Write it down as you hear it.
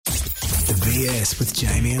The BS with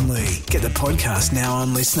Jamie and Lee. Get the podcast now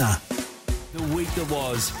on Listener. The week that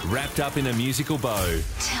was wrapped up in a musical bow.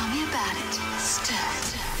 Tell me about it, Sturt.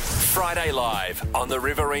 Friday Live on the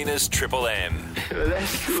Riverina's Triple M.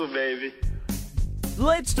 That's cool, baby.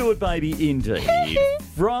 Let's do it, baby, indeed.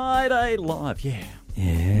 Friday Live, yeah.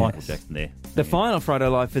 Yes. Michael Jackson there. The final Friday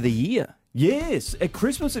Live for the year. Yes, a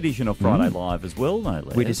Christmas edition of Friday Live as well, no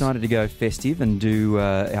less. We decided to go festive and do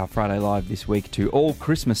our Friday Live this week to all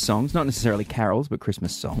Christmas songs, not necessarily carols, but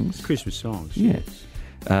Christmas songs. Christmas songs. Yes.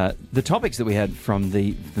 The topics that we had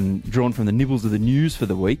drawn from the nibbles of the news for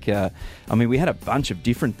the week, we had a bunch of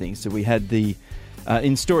different things. So we had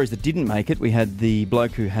in stories that didn't make it, we had the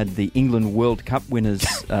bloke who had the England World Cup winners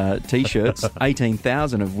T-shirts,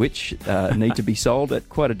 18,000 of which need to be sold at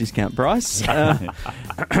quite a discount price.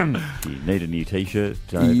 You need a new T-shirt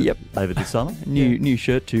over this summer? New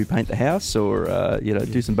shirt to paint the house or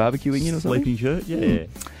do some barbecuing in or something. Sleeping shirt,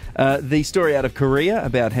 yeah. The story out of Korea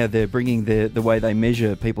about how they're bringing the way they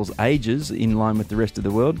measure people's ages in line with the rest of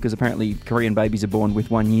the world, because apparently Korean babies are born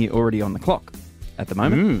with 1 year already on the clock at the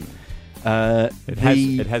moment.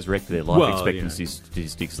 It has wrecked their life expectancy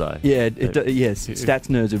statistics, though. Yeah, yes. Stats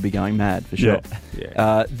nerds would be going mad for sure.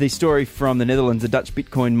 Yeah. The story from the Netherlands, the Dutch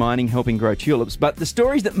Bitcoin mining helping grow tulips. But the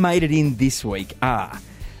stories that made it in this week are,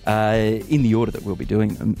 in the order that we'll be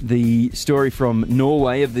doing them, the story from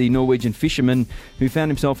Norway of the Norwegian fisherman who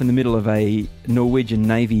found himself in the middle of a Norwegian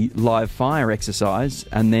Navy live fire exercise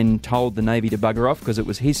and then told the Navy to bugger off because it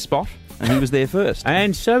was his spot. And he was there first.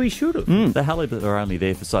 And so he should have. The halibut are only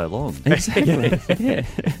there for so long. Exactly. Yeah.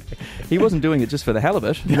 He wasn't doing it just for the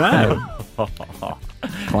halibut. No.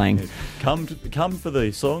 Clang. Come for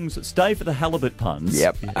the songs, stay for the halibut puns.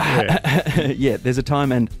 Yep. Yeah, there's a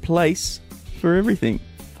time and place for everything.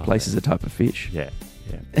 Place is a type of fish. Yeah.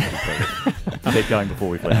 Keep going before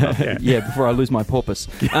we play up. Yeah, before I lose my porpoise.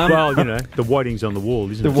 The whiting's on the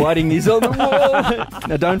wall, isn't it? The whiting is on the wall.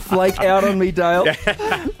 Now, don't flake out on me, Dale.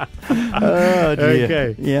 Oh, dear.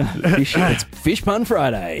 Okay. Yeah, it's Fish Pun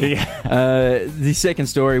Friday. Yeah. The second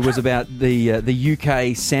story was about the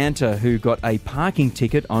UK Santa who got a parking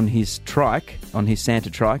ticket on his Santa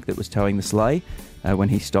trike that was towing the sleigh. When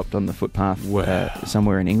he stopped on the footpath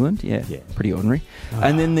somewhere in England. Yeah, pretty ordinary.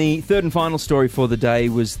 And then the third and final story for the day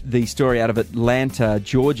was the story out of Atlanta,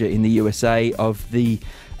 Georgia in the USA of the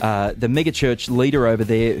megachurch leader over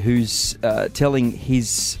there who's telling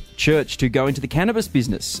his church to go into the cannabis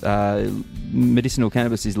business. Medicinal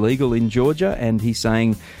cannabis is legal in Georgia, and he's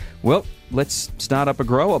saying, well, let's start up a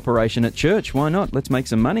grow operation at church. Why not? Let's make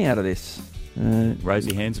some money out of this. Raise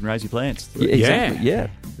your hands and raise your plants. Yeah, exactly, yeah.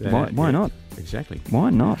 Why not? Exactly. Why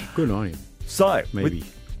not? Good on him. So, Maybe.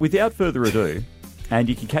 without further ado, and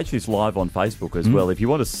you can catch this live on Facebook as well, if you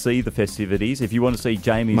want to see the festivities, if you want to see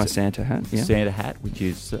Jamie's My Santa hat, Santa hat, which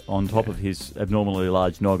is on top of his abnormally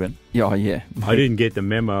large noggin. Yeah, oh, yeah. I didn't get the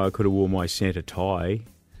memo. I could have worn my Santa tie,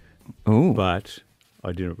 but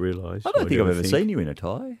I didn't realise. I don't think I've ever seen you in a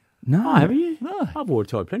tie. No. Oh, have you? No. I've worn a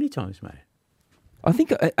tie plenty of times, mate. I think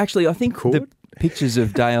the pictures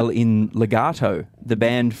of Dale in Legato, the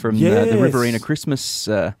band from the Riverina Christmas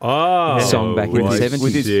song back in the 70s.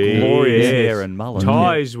 With his glorious hair and mullet.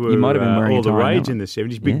 Ties were You might have been wearing all a the tie rage now. in the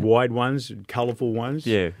 70s. Big wide ones, colourful ones.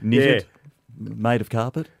 Yeah, knitted, made of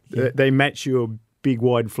carpet. They match your big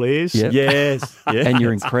wide flares. Yep. Yes. Yeah. And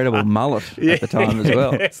your incredible mullet at the time as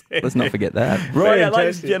well. Let's not forget that. Right,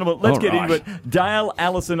 ladies and gentlemen, let's All get right. into it. Dale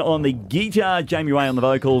Allison on the guitar, Jamie Way on the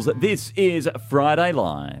vocals. This is Friday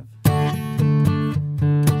Live.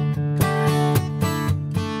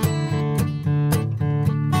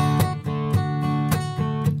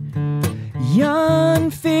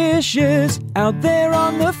 Young fishes out there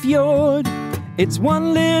on the fjord. It's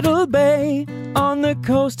one little bay on the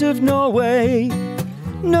coast of Norway.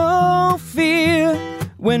 No fear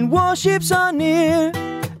when warships are near,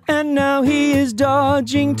 and now he is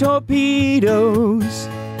dodging torpedoes.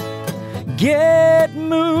 Get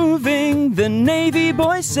moving, the Navy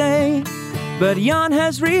boys say, but Jan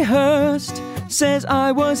has rehearsed, says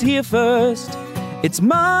I was here first. It's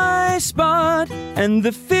my spot, and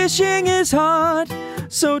the fishing is hard,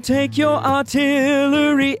 so take your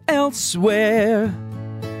artillery elsewhere.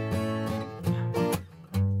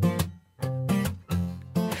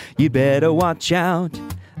 You better watch out,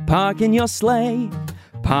 park in your sleigh,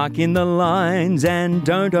 park in the lines and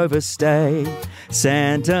don't overstay.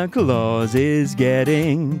 Santa Claus is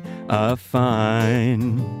getting a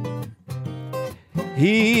fine.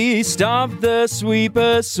 He stopped the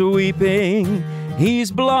sweeper sweeping,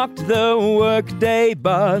 he's blocked the workday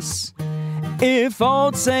bus. If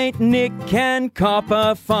old Saint Nick can cop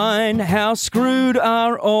a fine, how screwed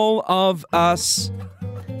are all of us?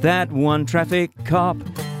 That one traffic cop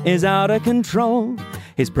is out of control.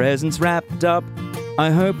 His presents wrapped up. I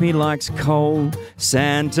hope he likes coal.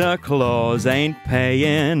 Santa Claus ain't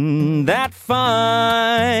paying that fine.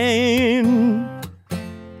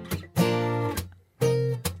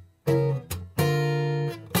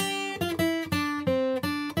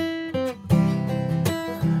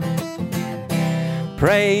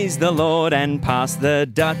 Praise the Lord and pass the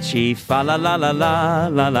duchy. Fa la la la la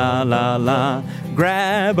la la la la.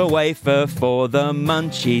 Grab a wafer for the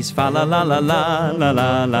munchies. Fa la la la la la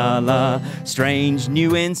la la la. Strange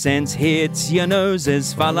new incense hits your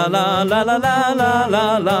noses. Fa la la la la la la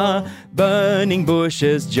la la. Burning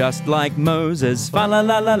bushes just like Moses. Fa la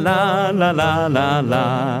la la la la la la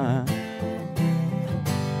la.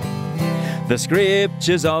 The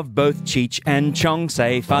scriptures of both Cheech and Chong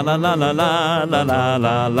say fa la la la la la la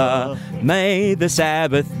la la. May the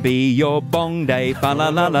Sabbath be your bong day. Fa la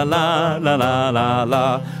la la la la la la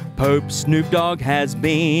la. Pope Snoop Dogg has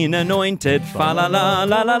been anointed. Fa la la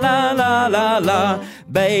la la la la la la.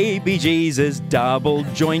 Baby Jesus double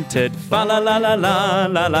jointed. Fa la la la la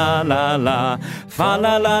la la la la. Fa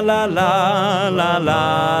la la la la la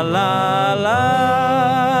la la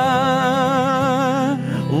la.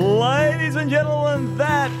 Ladies and gentlemen,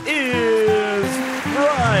 that is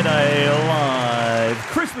Friday Live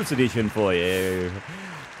Christmas edition for you.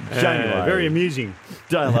 January. Very amusing.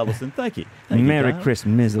 Dale Allison, thank you. Merry Dale.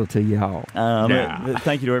 Christmas to y'all.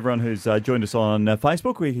 Thank you to everyone who's joined us on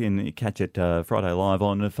Facebook. We can catch it Friday Live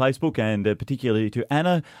on Facebook, and particularly to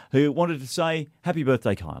Anna, who wanted to say happy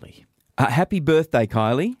birthday, Kylie. Happy birthday,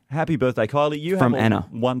 Kylie. Happy birthday, Kylie. You From have a Anna.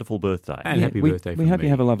 wonderful birthday. And happy birthday We from hope me. you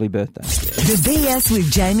have a lovely birthday. The BS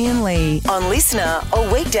with Jamie and Lee on Listener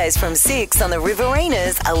or weekdays from 6 on the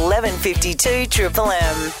Riverina's 1152 Triple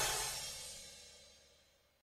M.